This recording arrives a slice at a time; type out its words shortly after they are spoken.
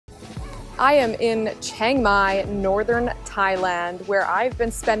I am in Chiang Mai, northern Thailand, where I've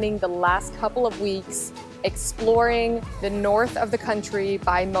been spending the last couple of weeks exploring the north of the country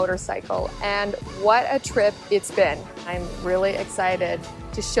by motorcycle. And what a trip it's been. I'm really excited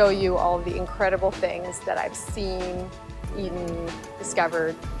to show you all of the incredible things that I've seen, eaten,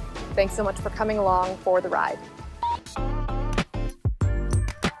 discovered. Thanks so much for coming along for the ride.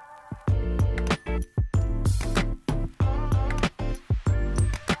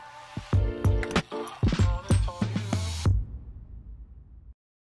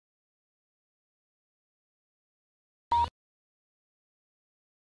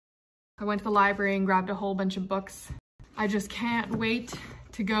 I went to the library and grabbed a whole bunch of books. I just can't wait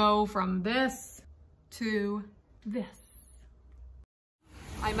to go from this to this.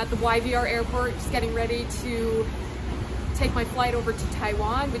 I'm at the YVR airport, just getting ready to take my flight over to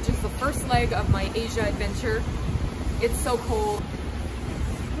Taiwan, which is the first leg of my Asia adventure. It's so cold.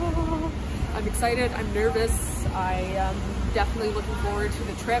 Oh, I'm excited, I'm nervous. I am definitely looking forward to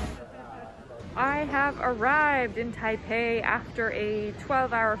the trip. I have arrived in Taipei after a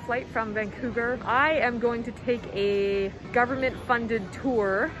 12-hour flight from Vancouver. I am going to take a government-funded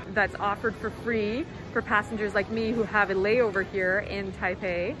tour that's offered for free for passengers like me who have a layover here in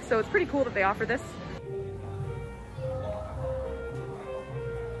Taipei. So it's pretty cool that they offer this.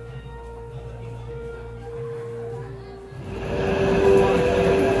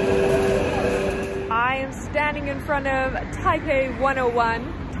 I am standing in front of Taipei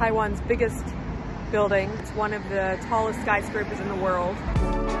 101, Taiwan's biggest building. It's one of the tallest skyscrapers in the world.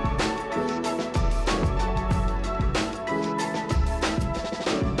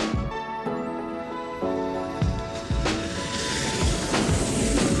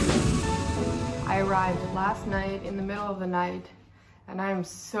 I arrived last night in the middle of the night and I am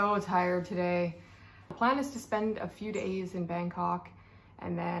so tired today. The plan is to spend a few days in Bangkok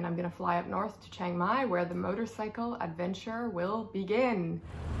and then I'm gonna fly up north to Chiang Mai where the motorcycle adventure will begin.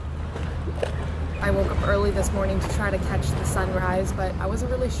 I woke up early this morning to try to catch the sunrise, but I wasn't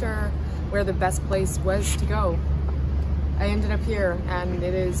really sure where the best place was to go. I ended up here and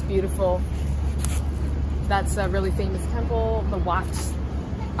it is beautiful. That's a really famous temple, the Wat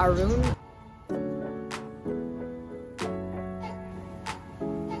Arun.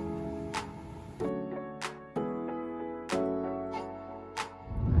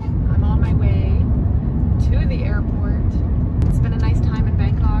 I'm on my way to the airport. It's been a nice time in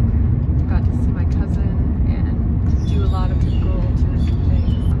Bangkok. Got to see my cousin and do a lot of typical touristy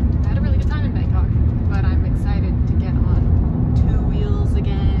things. I had a really good time in Bangkok, but I'm excited to get on two wheels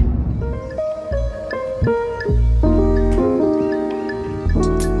again.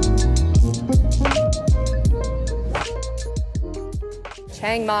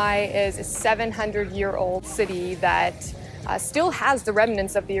 Chiang Mai is a 700-year-old city that still has the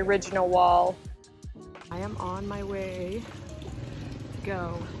remnants of the original wall. I am on my way to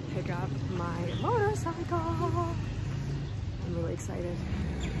go pick up my motorcycle. I'm really excited.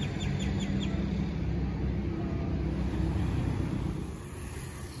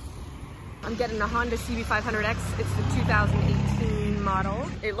 I'm getting a Honda CB500X. It's the 2018 model.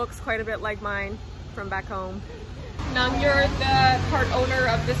 It looks quite a bit like mine from back home. Nam, you're the part owner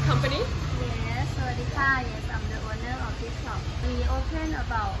of this company? Yes, yes, I'm the owner of this shop. We opened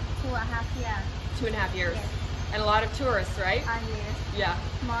about 2.5 years. 2.5 years. Yes. And a lot of tourists, right? Yes. Yeah.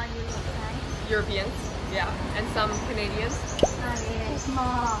 More European. Europeans, yeah. And some Canadians? Yes,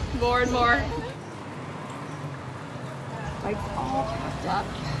 more. More and more. Yes. Bike's all packed up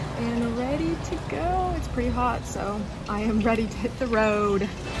and ready to go. It's pretty hot, so I am ready to hit the road.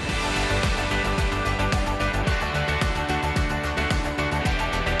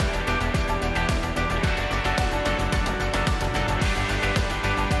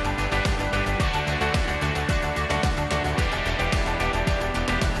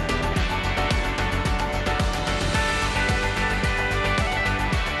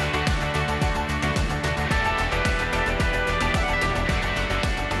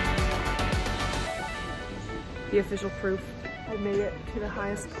 The official proof I made it to the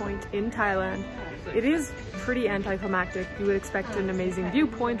highest point in Thailand. It is pretty anticlimactic. You would expect an amazing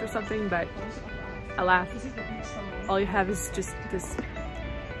viewpoint or something, but alas, all you have is just this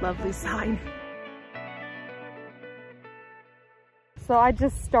lovely sign. So I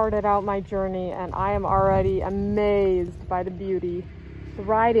just started out my journey and I am already amazed by the beauty. The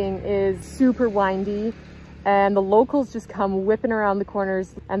riding is super windy and the locals just come whipping around the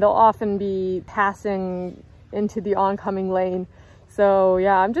corners and they'll often be passing into the oncoming lane. So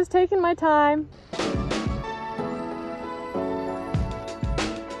yeah, I'm just taking my time.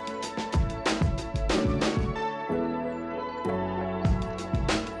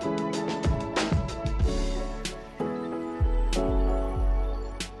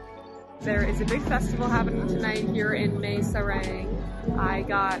 There is a big festival happening tonight here in Mae Sarang. I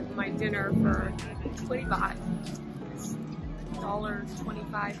got my dinner for 20 baht. It's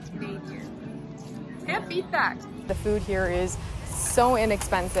 $1.25 Canadian. Can't beat that. The food here is so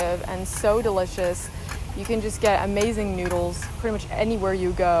inexpensive and so delicious. You can just get amazing noodles pretty much anywhere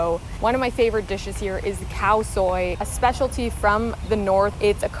you go. One of my favorite dishes here is the cow soy, a specialty from the north.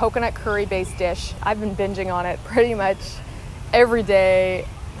 It's a coconut curry based dish. I've been binging on it pretty much every day,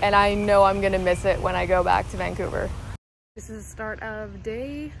 and I know I'm gonna miss it when I go back to Vancouver. This is the start of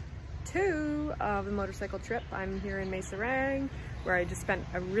day 2 of the motorcycle trip. I'm here in Mae Sarang, where I just spent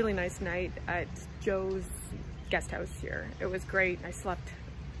a really nice night at Joe's guest house here. It was great. I slept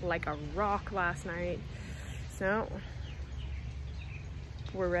like a rock last night. So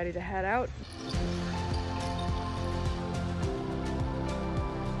we're ready to head out.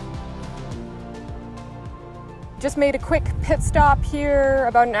 Just made a quick pit stop here,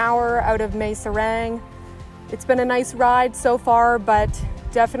 about an hour out of Mae Sarang. It's been a nice ride so far, but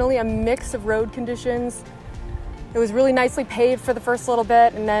definitely a mix of road conditions. It was really nicely paved for the first little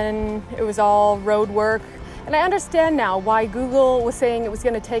bit, and then it was all road work. And I understand now why Google was saying it was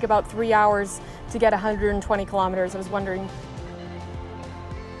going to take about 3 hours to get 120 kilometers. I was wondering.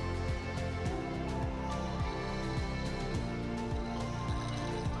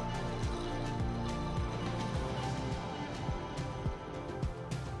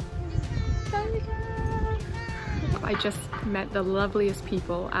 I just met the loveliest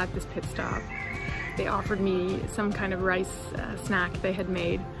people at this pit stop. They offered me some kind of rice snack they had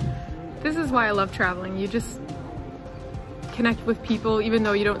made. This is why I love traveling. You just connect with people even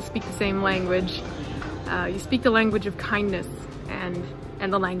though you don't speak the same language. You speak the language of kindness and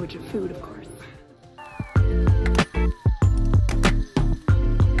the language of food, of course.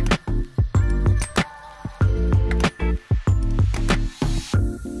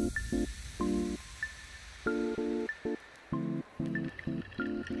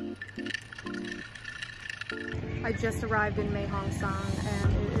 I just arrived in Mae Hong Son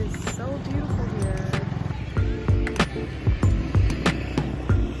and it is so beautiful here.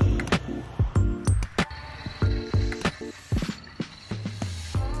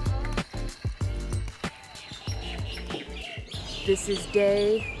 This is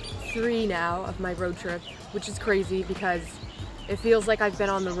day 3 now of my road trip, which is crazy because it feels like I've been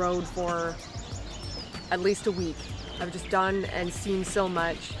on the road for at least a week. I've just done and seen so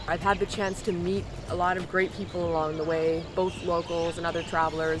much. I've had the chance to meet a lot of great people along the way, both locals and other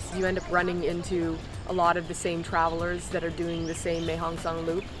travelers. You end up running into a lot of the same travelers that are doing the same Mae Hong Son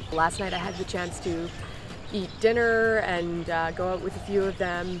Loop. Last night I had the chance to eat dinner and go out with a few of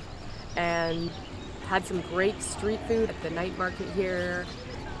them and had some great street food at the night market here.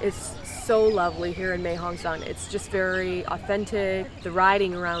 It's so lovely here in Mae Hong Son. It's just very authentic. The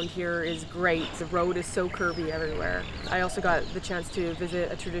riding around here is great. The road is so curvy everywhere. I also got the chance to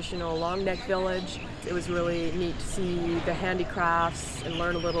visit a traditional long neck village. It was really neat to see the handicrafts and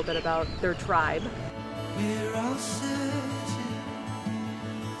learn a little bit about their tribe. We're all searching,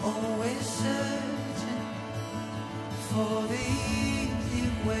 always searching for the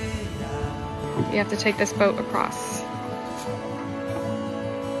easy way out. You have to take this boat across.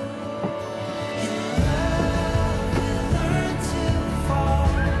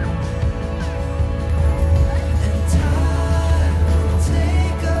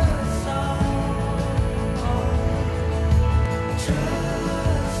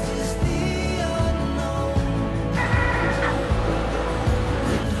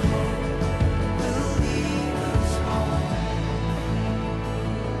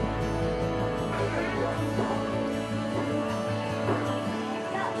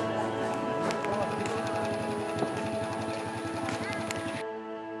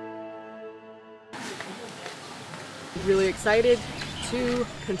 Really excited to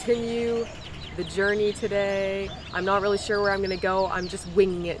continue the journey today. I'm not really sure where I'm gonna go. I'm just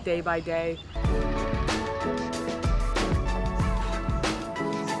winging it day by day.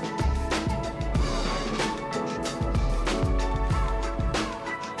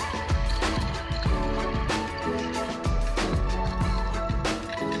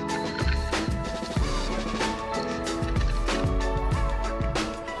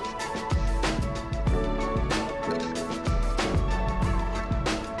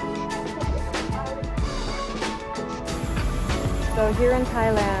 So here in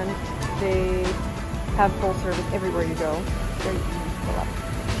Thailand, they have full service everywhere you go. Very easy to pull up.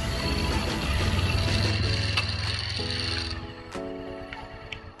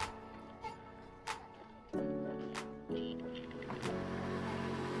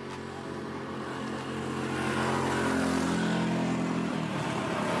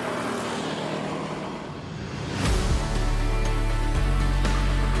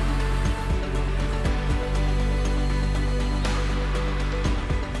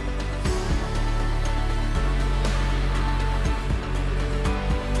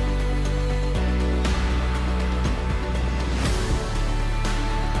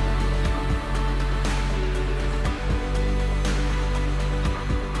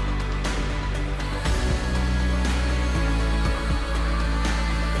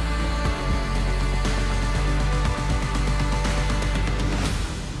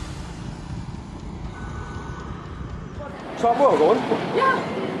 travel alone?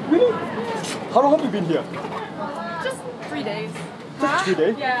 Yeah, Really? How long have you been here? just 3 days. Just 3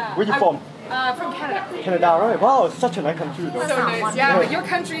 days? Yeah. Where you from? From Canada. Canada, right? Wow, it's such a nice country though. So nice. Yeah, but your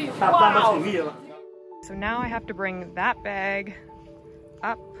country, wow. So now I have to bring that bag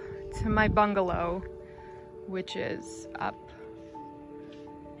up to my bungalow, which is up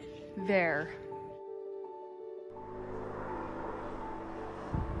there.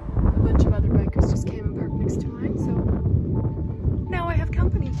 A bunch of other bikers just came and parked next to mine, so now I have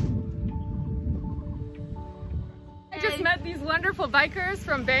company. I just met these wonderful bikers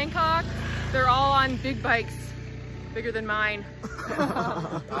from Bangkok. They're all on big bikes, bigger than mine.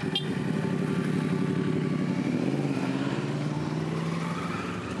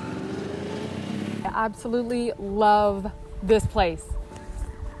 I absolutely love this place.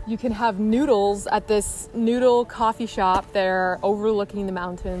 You can have noodles at this noodle coffee shop there overlooking the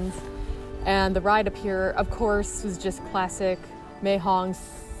mountains. And the ride up here, of course, was just classic Mae Hong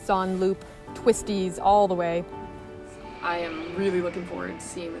Son Loop, twisties all the way. I am really looking forward to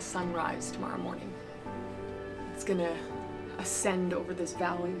seeing the sunrise tomorrow morning. It's gonna ascend over this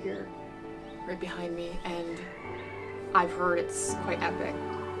valley here, right behind me, and I've heard it's quite epic.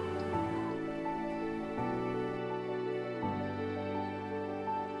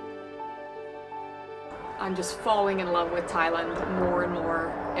 I'm just falling in love with Thailand more and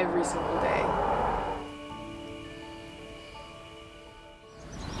more every single day.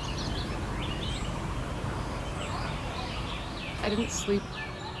 I didn't sleep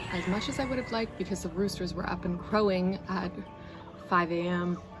as much as I would have liked because the roosters were up and crowing at 5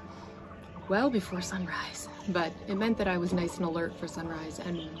 a.m. well before sunrise, but it meant that I was nice and alert for sunrise,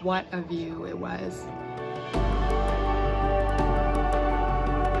 and what a view it was.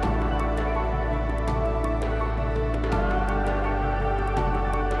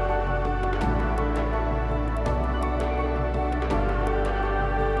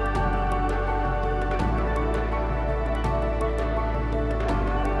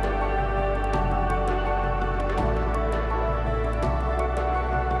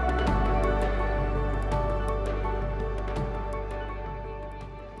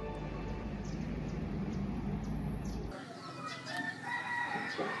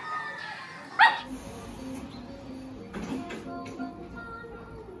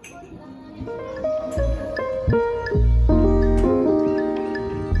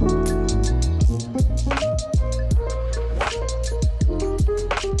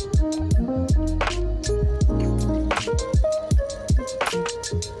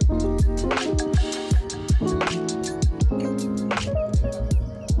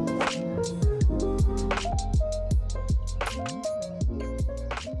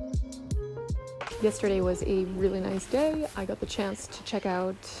 Yesterday was a really nice day. I got the chance to check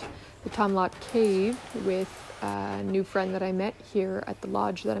out the Tom Lot Cave with a new friend that I met here at the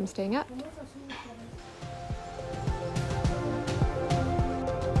lodge that I'm staying at.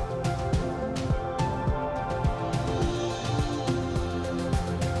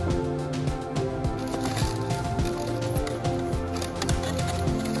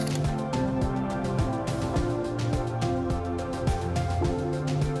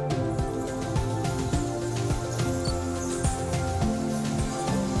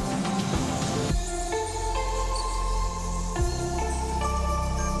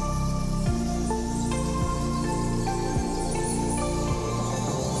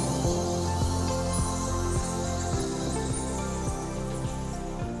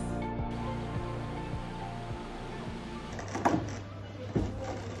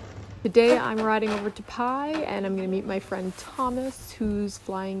 Today I'm riding over to Pai and I'm going to meet my friend Thomas, who's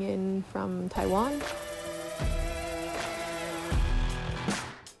flying in from Taiwan.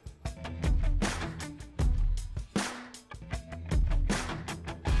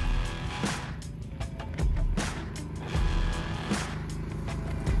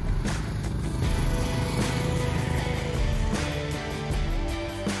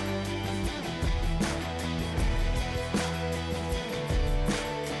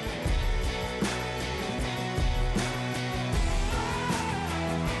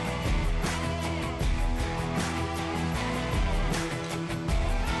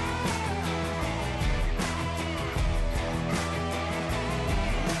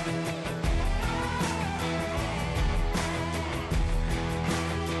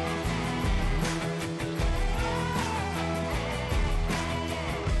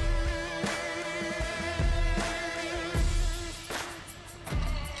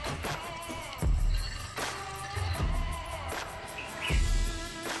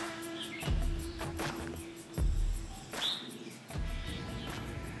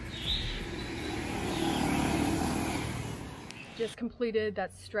 completed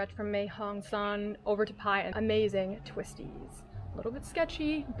that stretch from Mae Hong Son over to Pai. Amazing twisties. A little bit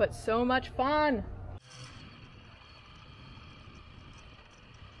sketchy, but so much fun.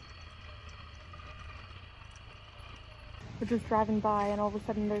 We're just driving by and all of a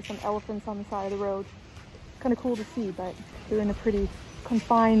sudden there's some elephants on the side of the road. Kind of cool to see, but they're in a pretty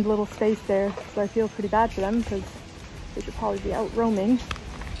confined little space there, so I feel pretty bad for them because they should probably be out roaming.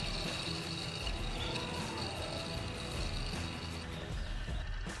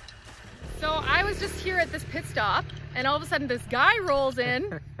 So I was just here at this pit stop and all of a sudden this guy rolls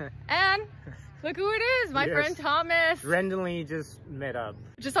in and look who it is, my friend Thomas. Randomly just met up.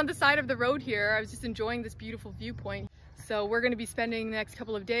 Just on the side of the road here, I was just enjoying this beautiful viewpoint. So we're going to be spending the next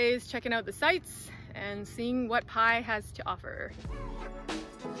couple of days checking out the sights and seeing what Pai has to offer.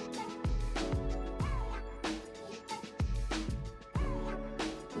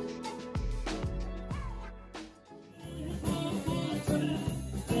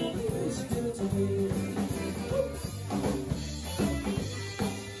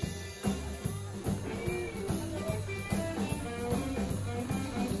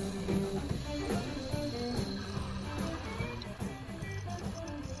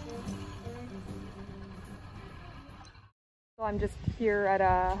 So I'm just here at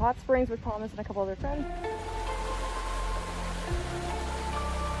Hot Springs with Thomas and a couple other friends.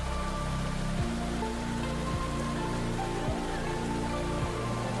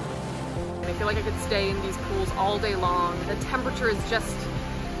 I feel like I could stay in these pools all day long. The temperature is just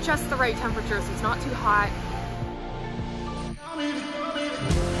the right temperature, so it's not too hot.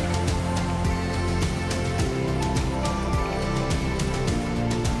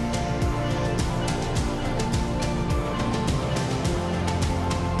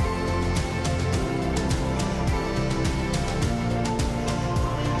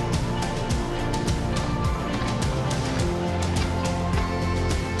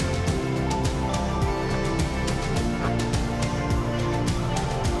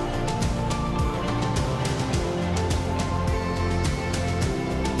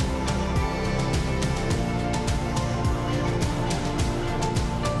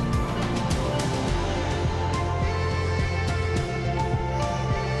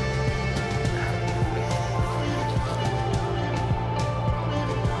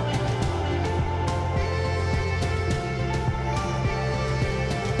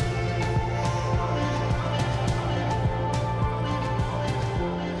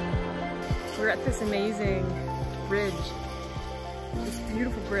 We're at this amazing bridge, this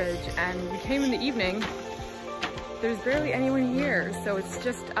beautiful bridge, and we came in the evening. There's barely anyone here, so it's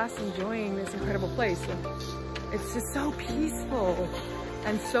just us enjoying this incredible place. And it's just so peaceful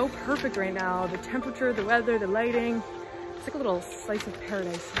and so perfect right now. The temperature, the weather, the lighting. It's like a little slice of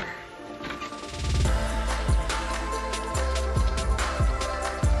paradise here.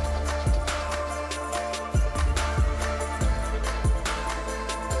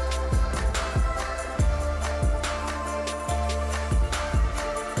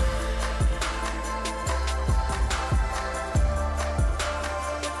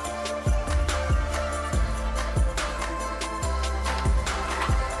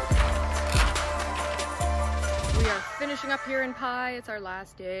 Finishing up here in Pai, it's our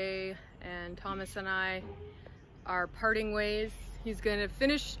last day, and Thomas and I are parting ways. He's gonna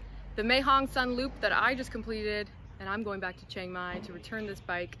finish the Mae Hong Son Loop that I just completed, and I'm going back to Chiang Mai to return this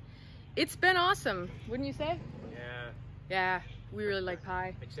bike. It's been awesome, wouldn't you say? Yeah. Yeah, we really like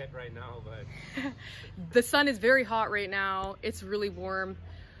Pai. Except right now, but... The sun is very hot right now. It's really warm.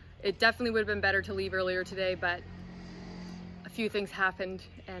 It definitely would have been better to leave earlier today, but a few things happened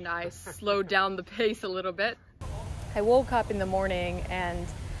and I slowed down the pace a little bit. I woke up in the morning and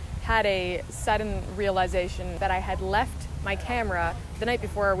had a sudden realization that I had left my camera the night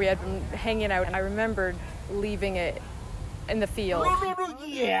before. We had been hanging out and I remembered leaving it in the field.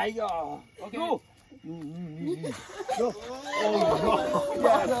 Yeah, yeah. Okay. Go.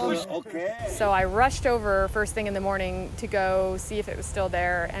 Okay. So I rushed over first thing in the morning to go see if it was still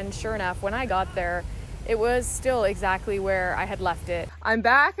there, and sure enough, when I got there, it was still exactly where I had left it. I'm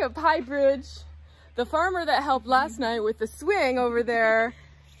back at Pai Bridge. The farmer that helped last night with the swing over there,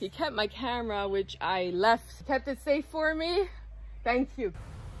 he kept my camera, which I left, kept it safe for me. Thank you.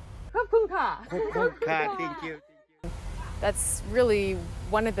 Thank you. That's really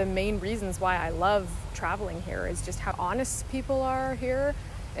one of the main reasons why I love traveling here, is just how honest people are here.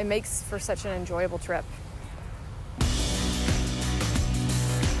 It makes for such an enjoyable trip.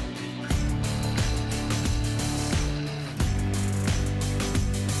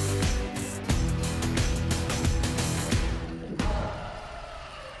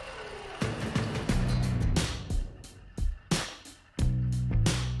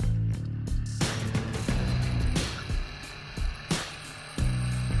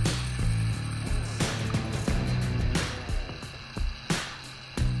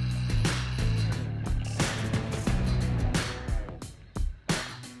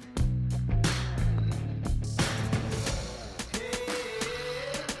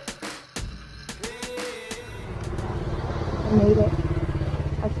 Made it.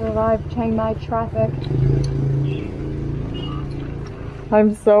 I survived Chiang Mai traffic.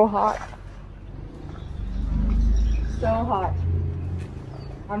 I'm so hot. So hot.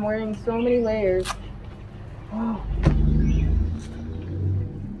 I'm wearing so many layers. Oh.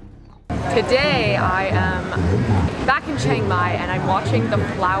 Today I am back in Chiang Mai and I'm watching the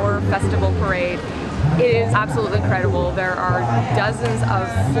Flower Festival Parade. It is absolutely incredible. There are dozens of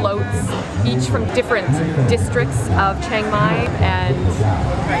floats, each from different districts of Chiang Mai, and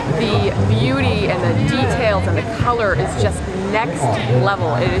the beauty and the details and the color is just next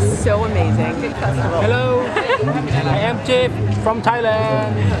level. It is so amazing. Big festival. Hello, I am Jeff from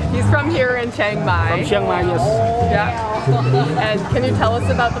Thailand. He's from here in Chiang Mai. From Chiang Mai, yes. Yeah. And can you tell us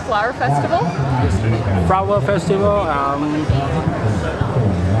about the Flower Festival? Flower Festival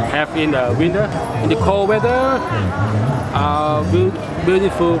have in the winter, in the cold weather,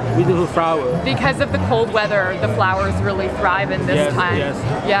 beautiful flower. Because of the cold weather, the flowers really thrive in this time.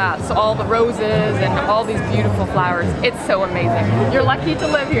 Yes. Yeah, so all the roses and all these beautiful flowers. It's so amazing. You're lucky to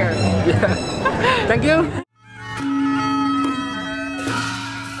live here. Yeah. Thank you.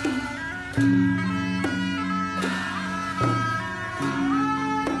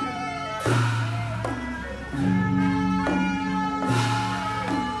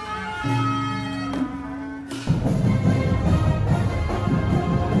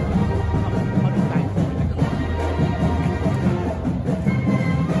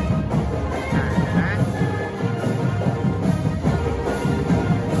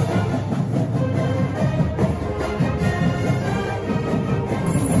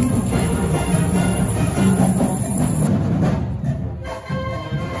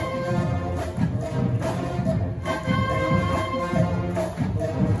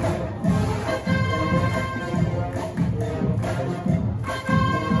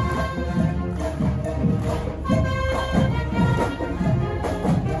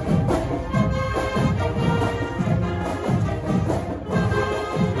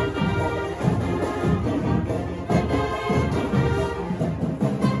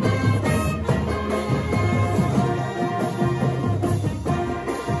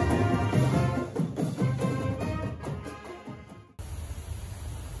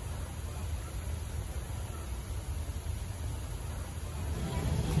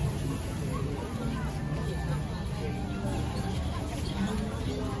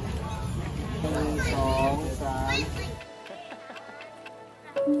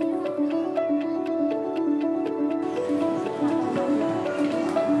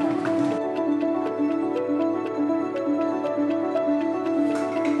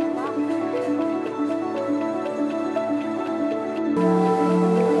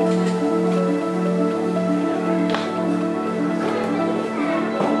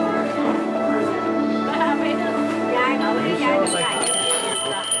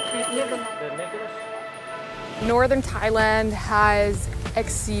 Northern Thailand has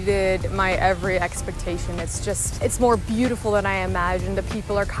exceeded my every expectation. It's more beautiful than I imagined. The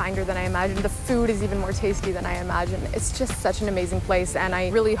people are kinder than I imagined. The food is even more tasty than I imagined. It's just such an amazing place, and I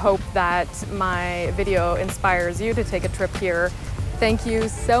really hope that my video inspires you to take a trip here. Thank you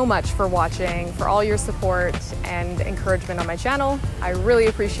so much for watching, for all your support and encouragement on my channel. I really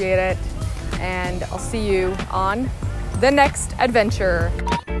appreciate it, and I'll see you on the next adventure.